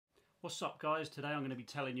What's up guys, today I'm going to be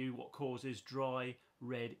telling you what causes dry,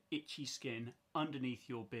 red, itchy skin underneath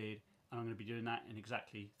your beard, and I'm going to be doing that in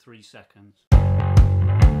exactly 3 seconds.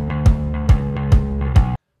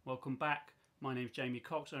 Welcome back, my name is Jamie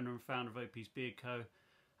Cox, owner and founder of OP's Beard Co,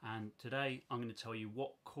 and today I'm going to tell you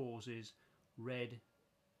what causes red,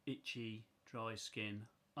 itchy, dry skin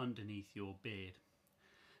underneath your beard.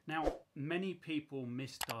 Now, many people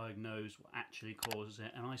misdiagnose what actually causes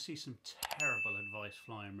it, and I see some terrible advice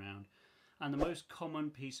flying around. And the most common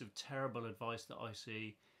piece of terrible advice that I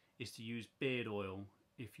see is to use beard oil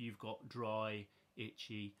if you've got dry,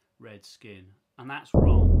 itchy, red skin. And that's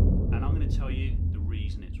wrong. And I'm going to tell you the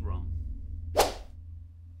reason it's wrong.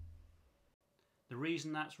 The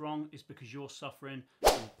reason that's wrong is because you're suffering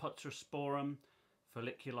from Putzosporum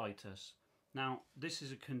folliculitis. Now, this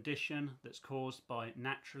is a condition that's caused by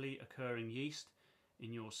naturally occurring yeast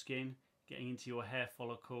in your skin, getting into your hair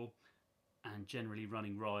follicle and generally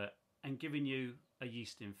running riot and giving you a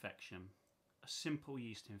yeast infection, a simple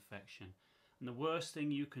yeast infection. And the worst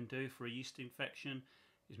thing you can do for a yeast infection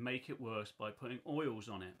is make it worse by putting oils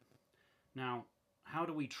on it. Now, how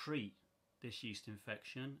do we treat this yeast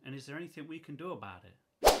infection, and is there anything we can do about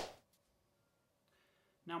it?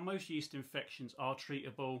 Now, most yeast infections are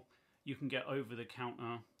treatable. You can get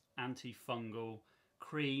over-the-counter antifungal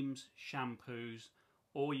creams, shampoos,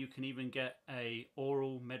 or you can even get a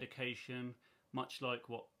oral medication, much like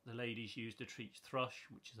what the ladies use to treat thrush,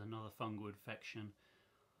 which is another fungal infection.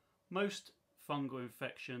 Most fungal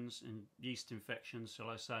infections and yeast infections, shall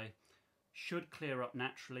I say, should clear up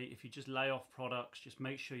naturally if you just lay off products. Just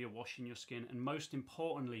make sure you're washing your skin, and most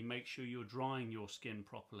importantly, make sure you're drying your skin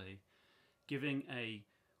properly. Giving a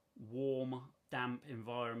warm, damp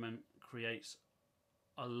environment creates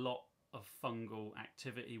a lot of fungal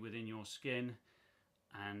activity within your skin,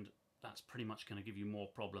 and that's pretty much going to give you more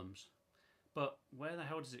problems. But where the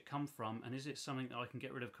hell does it come from, and is it something that I can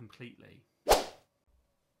get rid of completely?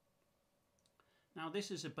 Now,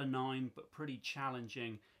 this is a benign but pretty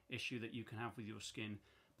challenging issue that you can have with your skin,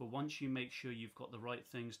 but once you make sure you've got the right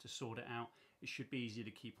things to sort it out, it should be easy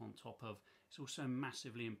to keep on top of. It's also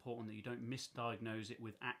massively important that you don't misdiagnose it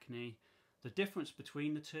with acne. The difference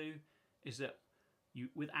between the two is that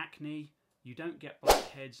with acne, you don't get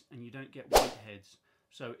blackheads and you don't get whiteheads.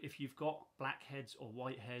 So if you've got blackheads or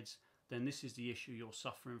whiteheads, then this is the issue you're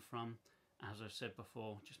suffering from. As I've said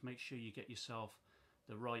before, just make sure you get yourself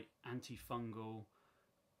the right antifungal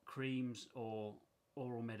creams or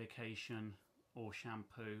oral medication or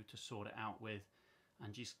shampoo to sort it out with,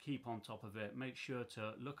 and just keep on top of it. Make sure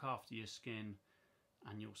to look after your skin,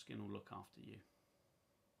 and your skin will look after you.